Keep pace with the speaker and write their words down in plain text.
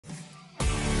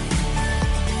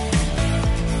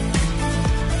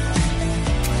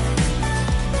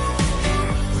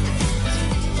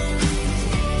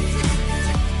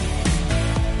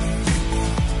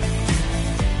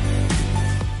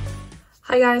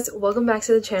guys, welcome back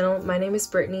to the channel. My name is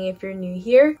Brittany if you're new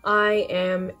here. I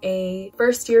am a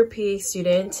first year PA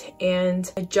student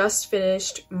and I just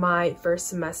finished my first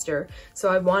semester. So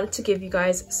I wanted to give you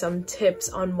guys some tips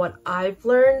on what I've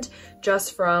learned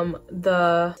just from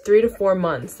the 3 to 4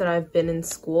 months that I've been in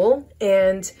school.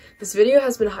 And this video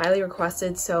has been highly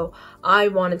requested, so I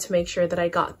wanted to make sure that I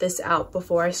got this out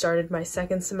before I started my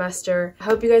second semester. I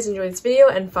hope you guys enjoy this video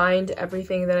and find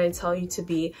everything that I tell you to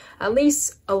be at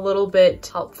least a little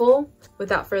bit helpful.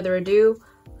 Without further ado,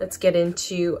 let's get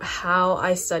into how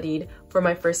I studied for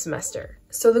my first semester.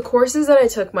 So the courses that I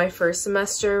took my first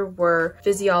semester were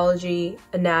Physiology,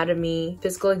 Anatomy,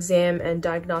 Physical Exam and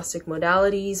Diagnostic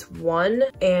Modalities 1,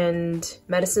 and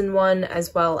Medicine 1,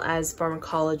 as well as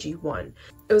Pharmacology 1.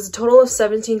 It was a total of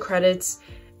 17 credits,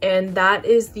 and that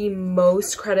is the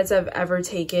most credits I've ever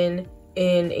taken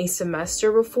in a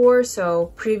semester before.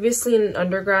 So previously in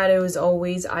undergrad it was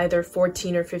always either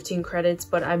 14 or 15 credits,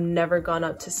 but I've never gone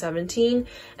up to 17,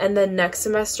 and then next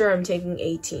semester I'm taking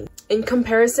 18. In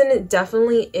comparison, it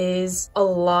definitely is a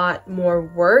lot more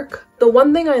work. The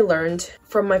one thing I learned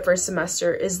from my first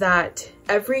semester is that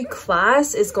every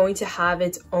class is going to have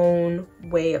its own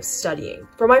way of studying.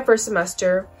 For my first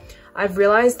semester, I've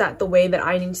realized that the way that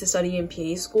I need to study in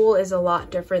PA school is a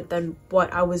lot different than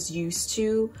what I was used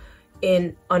to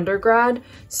in undergrad.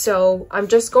 So I'm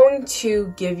just going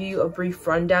to give you a brief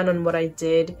rundown on what I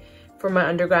did for my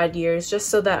undergrad years, just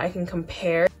so that I can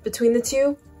compare between the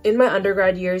two. In my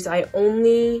undergrad years, I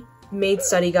only made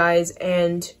study guides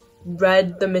and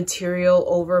read the material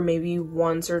over maybe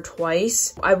once or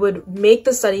twice. I would make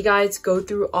the study guides, go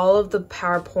through all of the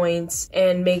PowerPoints,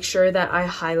 and make sure that I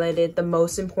highlighted the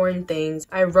most important things.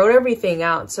 I wrote everything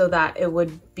out so that it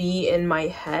would be in my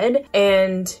head,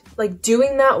 and like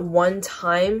doing that one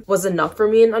time was enough for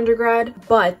me in undergrad.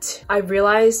 But I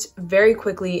realized very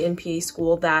quickly in PA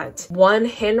school that one,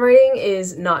 handwriting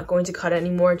is not going to cut it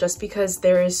anymore, just because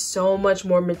there is so much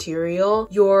more material.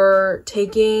 You're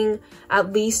taking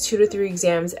at least 2 to 3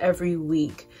 exams every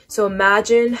week. So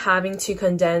imagine having to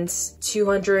condense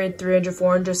 200, 300,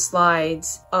 400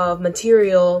 slides of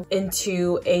material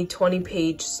into a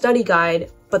 20-page study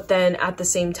guide, but then at the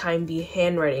same time be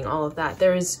handwriting all of that.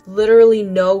 There is literally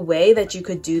no way that you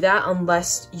could do that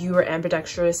unless you were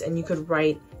ambidextrous and you could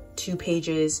write 2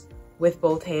 pages with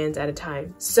both hands at a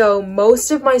time. So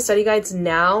most of my study guides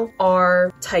now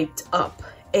are typed up,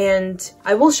 and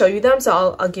I will show you them,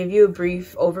 so I'll give you a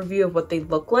brief overview of what they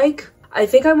look like. I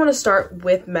think I want to start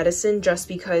with medicine just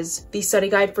because the study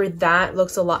guide for that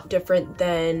looks a lot different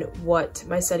than what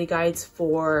my study guides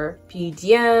for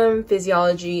PDM,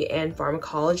 physiology, and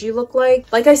pharmacology look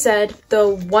like. Like I said, the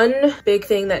one big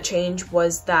thing that changed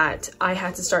was that I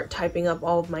had to start typing up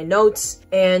all of my notes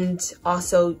and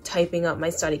also typing up my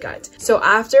study guides. So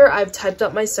after I've typed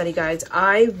up my study guides,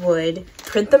 I would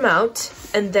print them out,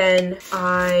 and then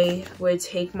I would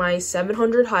take my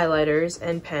 700 highlighters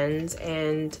and pens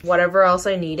and whatever else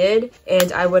I needed,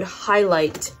 and I would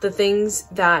highlight the things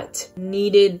that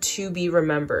needed to be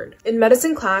remembered. In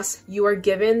medicine class, you are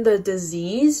given the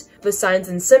disease, the signs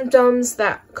and symptoms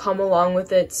that come along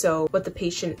with it, so what the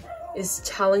patient is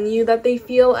telling you that they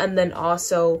feel, and then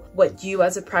also what you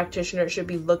as a practitioner should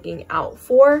be looking out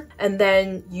for. And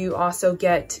then you also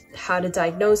get how to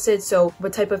diagnose it, so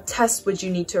what type of tests would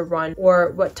you need to run,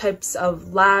 or what types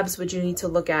of labs would you need to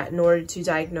look at in order to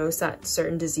diagnose that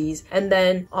certain disease, and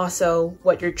then also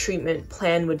what your treatment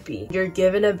plan would be. You're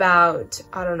given about,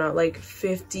 I don't know, like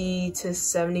 50 to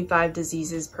 75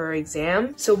 diseases per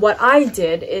exam. So what I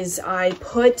did is I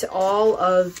put all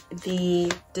of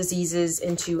the diseases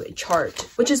into a chart,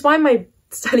 which is why my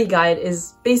study guide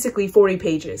is basically 40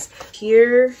 pages.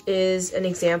 Here is an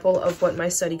example of what my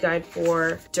study guide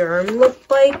for derm looked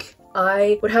like.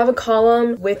 I would have a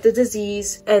column with the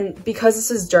disease, and because this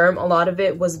is derm, a lot of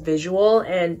it was visual,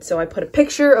 and so I put a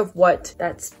picture of what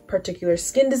that particular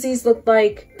skin disease looked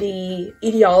like, the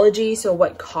etiology, so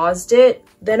what caused it.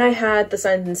 Then I had the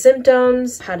signs and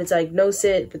symptoms, how to diagnose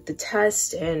it with the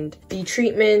test and the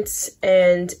treatments,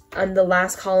 and on the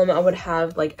last column I would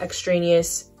have like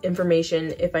extraneous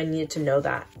information if I needed to know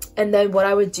that. And then what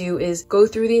I would do is go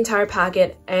through the entire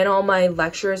packet and all my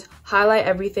lectures, highlight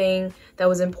everything that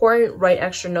was important, write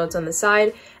extra notes on the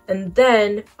side, and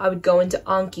then I would go into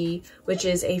Anki, which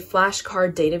is a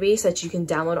flashcard database that you can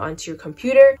download onto your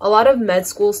computer. A lot of med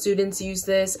school students use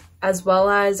this, as well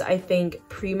as I think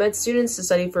pre-med students to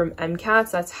study for MCATs.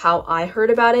 That's how I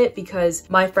heard about it, because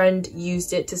my friend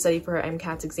used it to study for her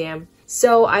MCATs exam.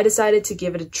 So I decided to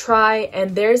give it a try,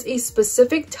 and there's a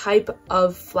specific type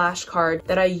of flashcard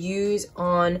that I use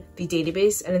on the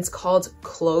database, and it's called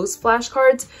closed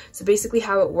flashcards. So basically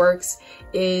how it works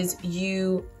is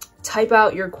you type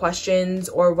out your questions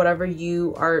or whatever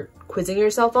you are quizzing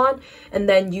yourself on, and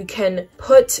then you can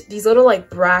put these little like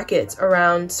brackets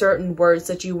around certain words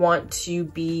that you want to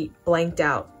be blanked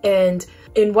out. And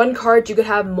in one card you could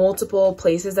have multiple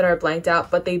places that are blanked out,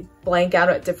 but they blank out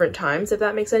at different times, if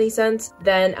that makes any sense.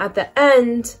 Then at the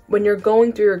end, when you're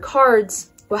going through your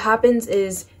cards, what happens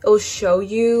is it'll show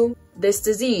you this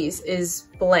disease is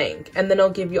blank, and then it'll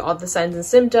give you all the signs and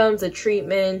symptoms, the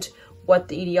treatment, what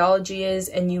the etiology is,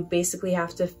 and you basically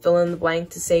have to fill in the blank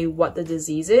to say what the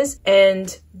disease is.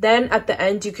 And then at the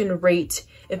end you can rate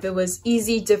if it was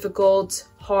easy, difficult,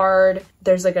 hard.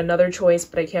 There's like another choice,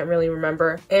 but I can't really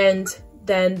remember. And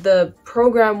then the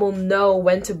program will know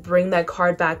when to bring that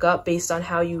card back up based on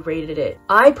how you rated it.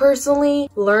 I personally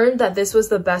learned that this was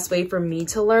the best way for me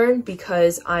to learn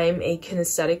because I'm a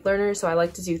kinesthetic learner, so I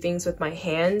like to do things with my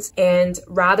hands. And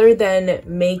rather than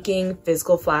making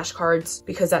physical flashcards,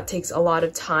 because that takes a lot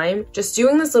of time, just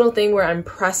doing this little thing where I'm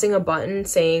pressing a button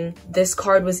saying this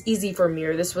card was easy for me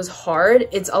or this was hard,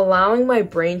 it's allowing my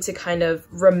brain to kind of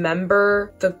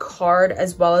remember the card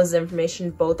as well as the information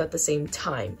both at the same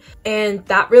time. And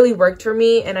that really worked for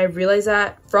me, and I realized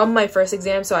that from my first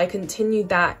exam, so I continued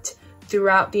that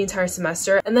throughout the entire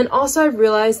semester. And then also I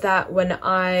realized that when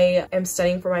I am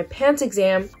studying for my PANCE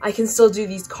exam, I can still do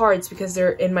these cards because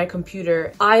they're in my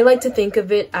computer. I like to think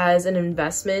of it as an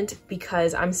investment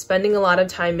because I'm spending a lot of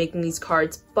time making these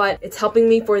cards, but it's helping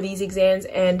me for these exams,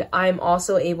 and I'm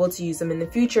also able to use them in the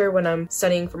future when I'm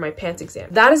studying for my PANCE exam.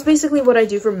 That is basically what I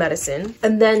do for medicine.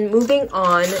 And then moving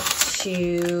on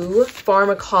to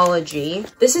pharmacology.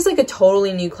 This is like a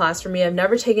totally new class for me. I've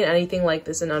never taken anything like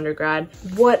this in undergrad.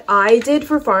 What I did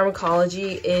for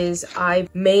pharmacology is I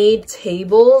made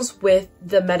tables with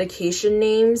the medication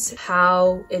names,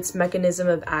 how its mechanism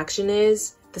of action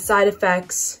is, the side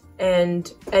effects,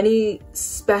 and any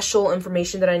special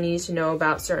information that I needed to know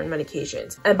about certain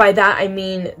medications. And by that I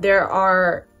mean there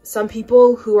are some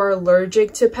people who are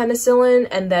allergic to penicillin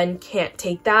and then can't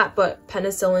take that, but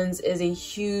penicillins is a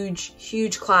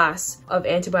huge class of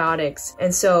antibiotics.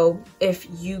 And so if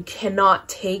you cannot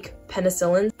take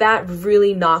penicillin, that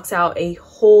really knocks out a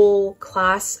whole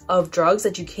class of drugs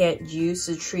that you can't use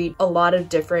to treat a lot of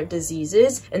different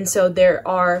diseases. And so there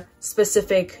are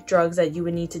specific drugs that you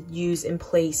would need to use in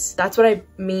place. That's what I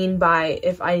mean by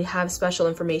if I have special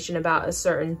information about a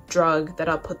certain drug, that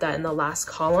I'll put that in the last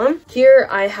column. Here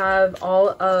I have all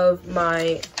of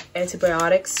my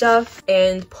antibiotic stuff,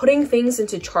 and putting things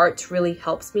into charts really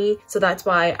helps me. So that's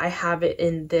why I have it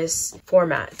in this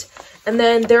format. And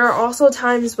then there are also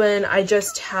times when I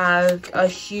just have a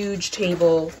huge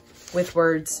table with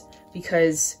words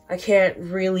because I can't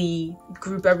really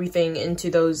group everything into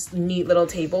those neat little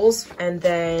tables. And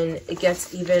then it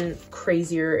gets even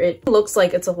crazier. It looks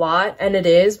like it's a lot, and it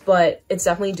is, but it's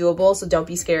definitely doable. So don't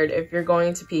be scared if you're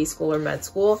going to PA school or med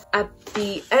school. At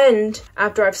the end,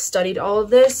 after I've studied all of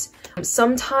this,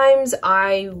 sometimes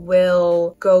I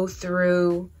will go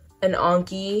through an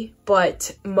Anki,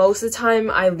 but most of the time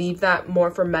I leave that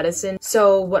more for medicine.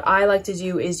 So what I like to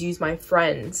do is use my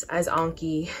friends as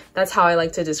Anki. That's how I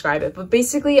like to describe it. But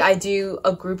basically I do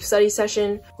a group study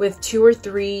session with 2 or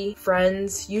 3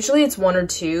 friends. Usually it's 1 or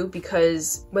 2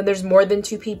 because when there's more than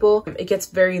 2 people, it gets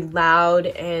very loud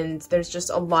and there's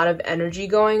just a lot of energy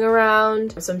going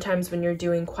around. Sometimes when you're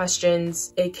doing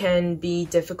questions, it can be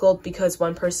difficult because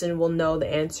one person will know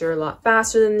the answer a lot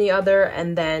faster than the other,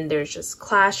 and then there's just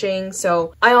clashing.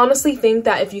 So I honestly think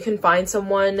that if you can find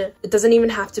someone, it doesn't even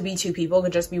have to be 2 people, it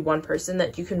could just be 1 person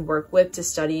that you can work with to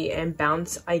study and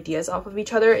bounce ideas off of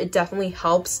each other. It definitely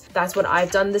helps. That's what I've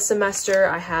done this semester.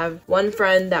 I have one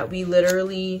friend that we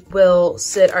literally will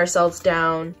sit ourselves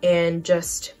down and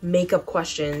just make up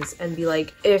questions and be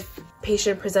like, if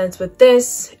patient presents with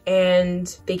this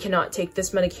and they cannot take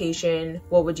this medication,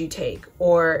 what would you take?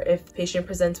 Or if patient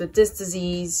presents with this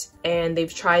disease and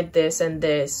they've tried this and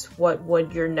this, what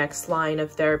would your next line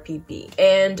of therapy be?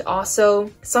 And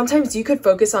also, sometimes you could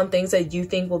focus on things that you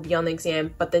think will be on the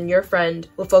exam, but then your friend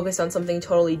will focus on something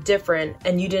totally different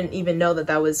and you didn't even know that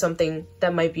that was something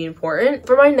that might be important.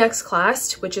 For my next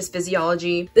class, which is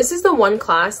physiology, this is the one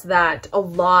class that a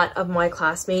lot of my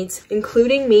classmates,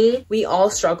 including me, we all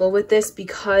struggle with this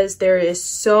because there is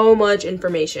so much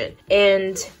information.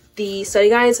 And the study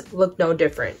guides look no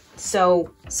different.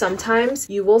 So sometimes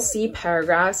you will see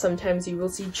paragraphs, sometimes you will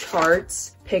see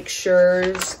charts,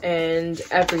 pictures, and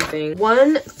everything.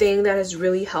 One thing that has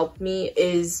really helped me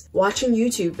is watching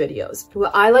YouTube videos.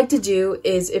 What I like to do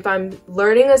is if I'm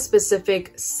learning a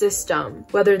specific system,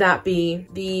 whether that be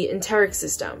the enteric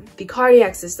system, the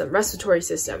cardiac system, respiratory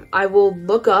system, I will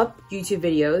look up YouTube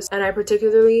videos, and I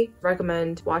particularly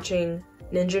recommend watching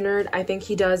Ninja Nerd. I think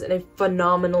he does a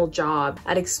phenomenal job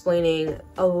at explaining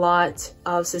a lot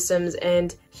of systems,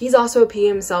 and he's also a PE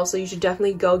himself, so you should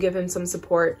definitely go give him some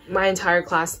support. My entire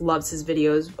class loves his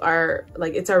videos.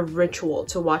 It's our ritual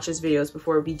to watch his videos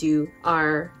before we do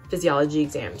our physiology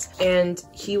exams, and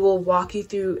he will walk you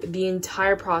through the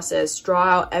entire process, draw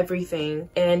out everything.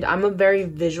 And I'm a very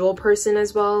visual person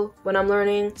as well when I'm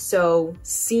learning, so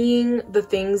seeing the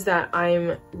things that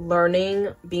I'm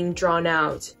learning being drawn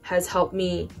out has helped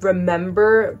me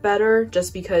remember better,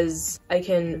 just because I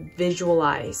can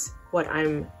visualize what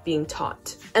I'm being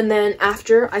taught. And then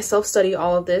after I self-study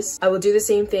all of this, I will do the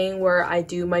same thing where I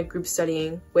do my group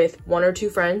studying with 1 or 2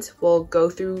 friends. We'll go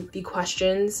through the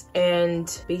questions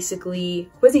and basically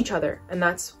quiz each other. And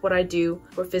that's what I do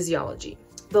for physiology.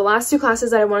 The last 2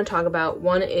 classes that I want to talk about,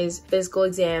 one is physical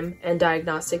exam and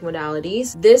diagnostic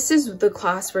modalities. This is the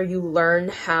class where you learn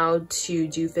how to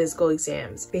do physical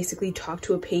exams. Basically talk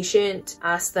to a patient,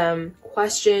 ask them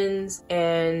questions,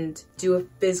 and do a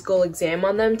physical exam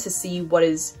on them to see what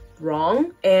is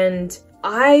wrong. And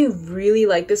I really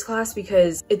like this class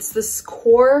because it's the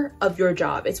core of your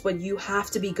job. It's what you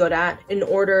have to be good at in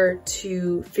order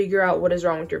to figure out what is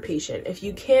wrong with your patient. If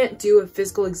you can't do a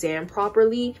physical exam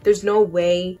properly, there's no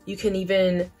way you can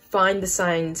even find the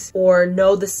signs or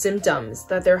know the symptoms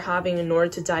that they're having in order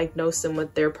to diagnose them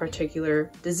with their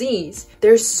particular disease.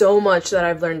 There's so much that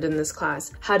I've learned in this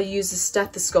class. How to use a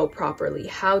stethoscope properly,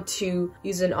 how to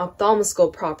use an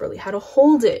ophthalmoscope properly, how to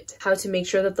hold it, how to make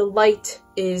sure that the light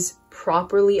is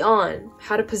properly on,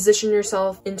 how to position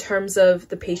yourself in terms of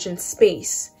the patient's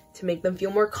space to make them feel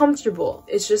more comfortable.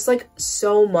 It's just like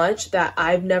so much that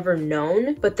I've never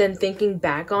known, but then thinking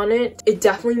back on it, it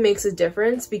definitely makes a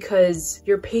difference because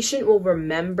your patient will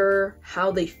remember how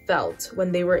they felt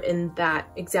when they were in that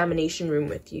examination room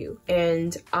with you.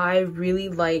 And I really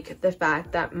like the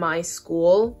fact that my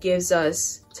school gives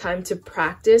us time to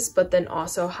practice, but then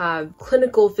also have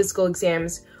clinical physical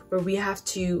exams where we have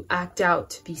to act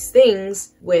out these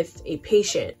things with a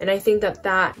patient. And I think that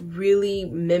that really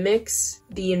mimics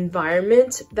the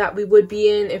environment that we would be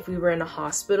in if we were in a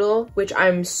hospital, which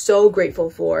I'm so grateful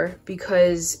for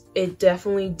because it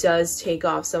definitely does take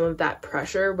off some of that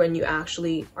pressure when you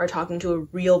actually are talking to a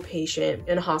real patient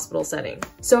in a hospital setting.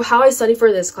 So how I study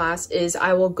for this class is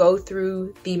I will go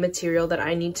through the material that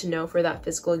I need to know for that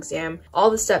physical exam, all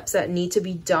the steps that need to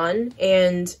be done,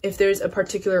 and if there's a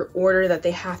particular order that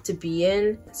they have to be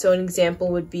in. So an example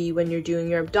would be when you're doing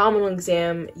your abdominal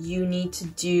exam, you need to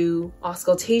do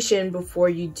auscultation before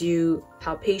you do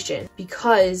palpation,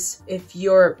 because if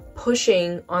you're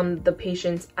pushing on the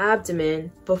patient's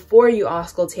abdomen before you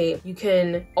auscultate, you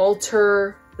can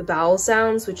alter the bowel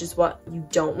sounds, which is what you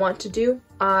don't want to do.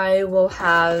 I will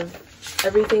have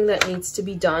everything that needs to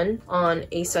be done on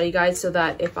a study guide so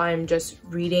that if I'm just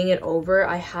reading it over,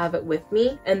 I have it with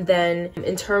me. And then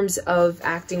in terms of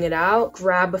acting it out,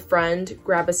 grab a friend,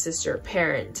 grab a sister,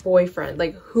 parent, boyfriend,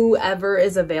 like whoever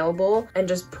is available, and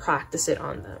just practice it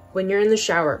on them. When you're in the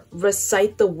shower,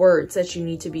 recite the words that you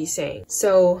need to be saying.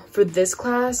 So for this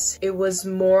class, it was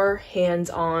more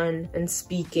hands-on and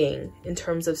speaking in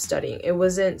terms of studying. It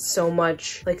wasn't so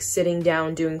much like sitting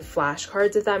down doing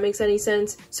flashcards, if that makes any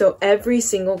sense. So every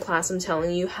single class, I'm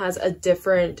telling you, has a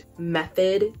different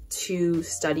method to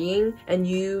studying, and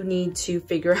you need to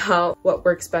figure out what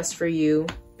works best for you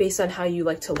based on how you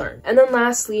like to learn. And then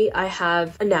lastly, I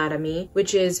have anatomy,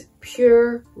 which is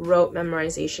pure rote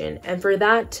memorization. And for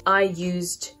that, I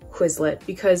used Quizlet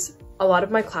because a lot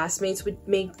of my classmates would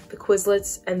make the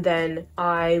Quizlets and then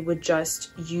I would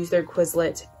just use their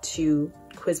Quizlet to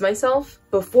quiz myself.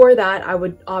 Before that, I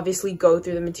would obviously go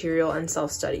through the material and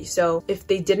self-study. So if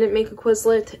they didn't make a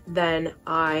Quizlet, then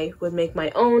I would make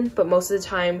my own, but most of the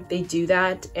time they do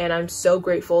that. And I'm so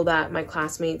grateful that my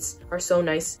classmates are so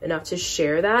nice enough to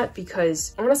share that,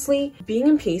 because honestly, being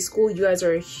in PA school, you guys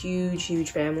are a huge,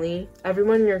 huge family.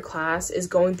 Everyone in your class is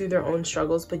going through their own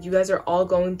struggles, but you guys are all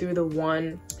going through the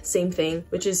one same thing,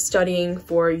 which is studying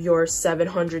for your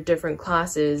 700 different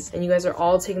classes, and you guys are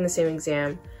all taking the same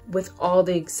exam. with all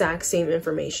the exact same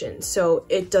information. So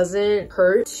it doesn't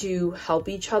hurt to help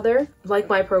each other. Like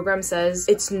my program says,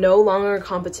 it's no longer a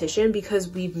competition because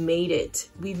we've made it.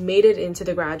 We've made it into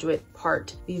the graduate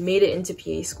part. We've made it into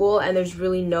PA school, and there's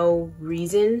really no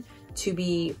reason to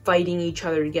be fighting each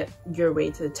other to get your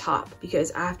way to the top, because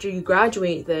after you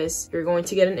graduate this, you're going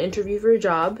to get an interview for a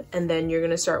job, and then you're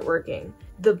going to start working.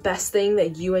 The best thing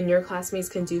that you and your classmates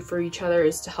can do for each other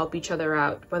is to help each other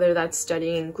out, whether that's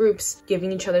studying in groups,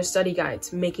 giving each other study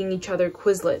guides, making each other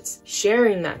Quizlets,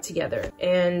 sharing that together.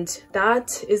 And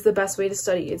that is the best way to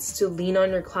study. It's to lean on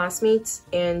your classmates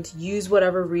and use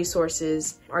whatever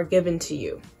resources are given to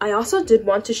you. I also did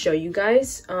want to show you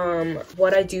guys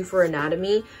what I do for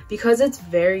anatomy. Because it's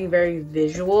very, very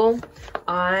visual,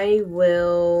 I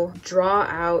will draw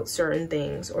out certain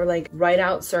things or like write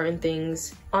out certain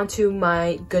things onto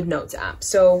my Good Notes app.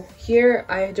 So here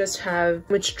I just have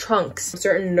which trunks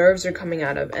certain nerves are coming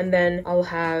out of, and then I'll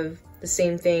have the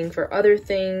same thing for other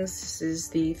things. This is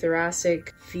the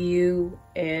thoracic view,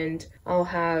 and I'll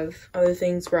have other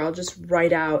things where I'll just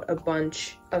write out a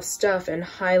bunch of stuff and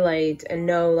highlight and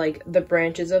know like the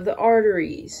branches of the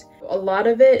arteries. A lot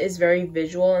of it is very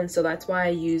visual, and so that's why I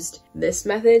used this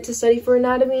method to study for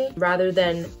anatomy rather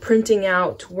than printing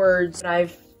out words.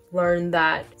 I've learned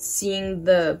that seeing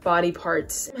the body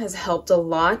parts has helped a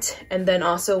lot. And then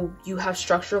also you have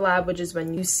structure lab, which is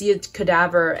when you see a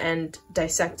cadaver and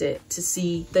dissect it to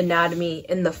see the anatomy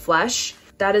in the flesh.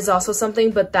 That is also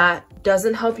something, but that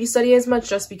doesn't help you study as much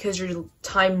just because your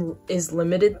time is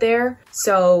limited there.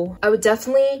 So I would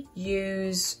definitely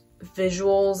use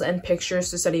visuals and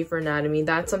pictures to study for anatomy.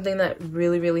 That's something that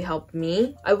really, really helped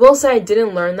me. I will say I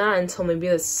didn't learn that until maybe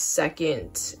the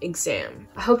second exam.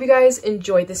 I hope you guys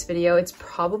enjoyed this video. It's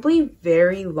probably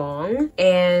very long,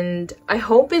 and I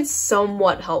hope it's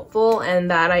somewhat helpful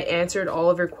and that I answered all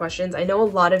of your questions. I know a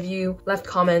lot of you left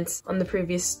comments on the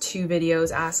previous 2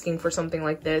 videos asking for something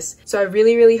like this, so I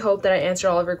really, really hope that I answered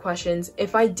all of your questions.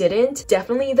 If I didn't,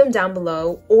 definitely leave them down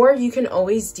below, or you can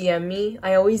always DM me.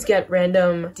 I always get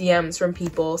random DMs from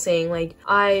people saying like,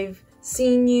 I've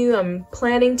seen you, I'm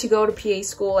planning to go to PA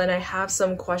school and I have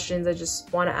some questions I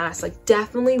just want to ask. Like,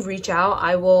 definitely reach out.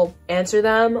 I will answer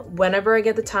them whenever I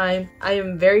get the time. I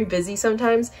am very busy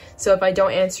sometimes, so if I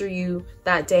don't answer you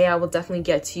that day, I will definitely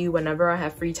get to you whenever I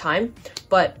have free time.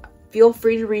 But feel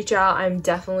free to reach out. I'm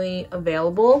definitely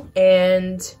available.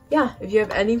 And yeah, if you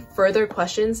have any further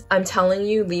questions, I'm telling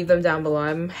you, leave them down below.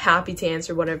 I'm happy to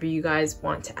answer whatever you guys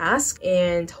want to ask,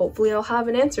 and hopefully I'll have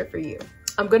an answer for you.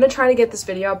 I'm gonna try to get this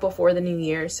video out before the new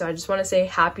year, so I just want to say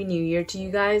Happy New Year to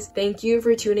you guys. Thank you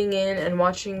for tuning in and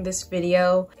watching this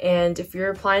video. And if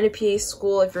you're applying to PA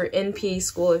school, if you're in PA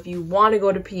school, if you want to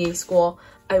go to PA school,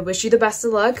 I wish you the best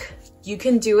of luck. You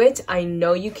can do it. I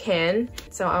know you can.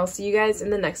 So I'll see you guys in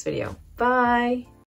the next video. Bye!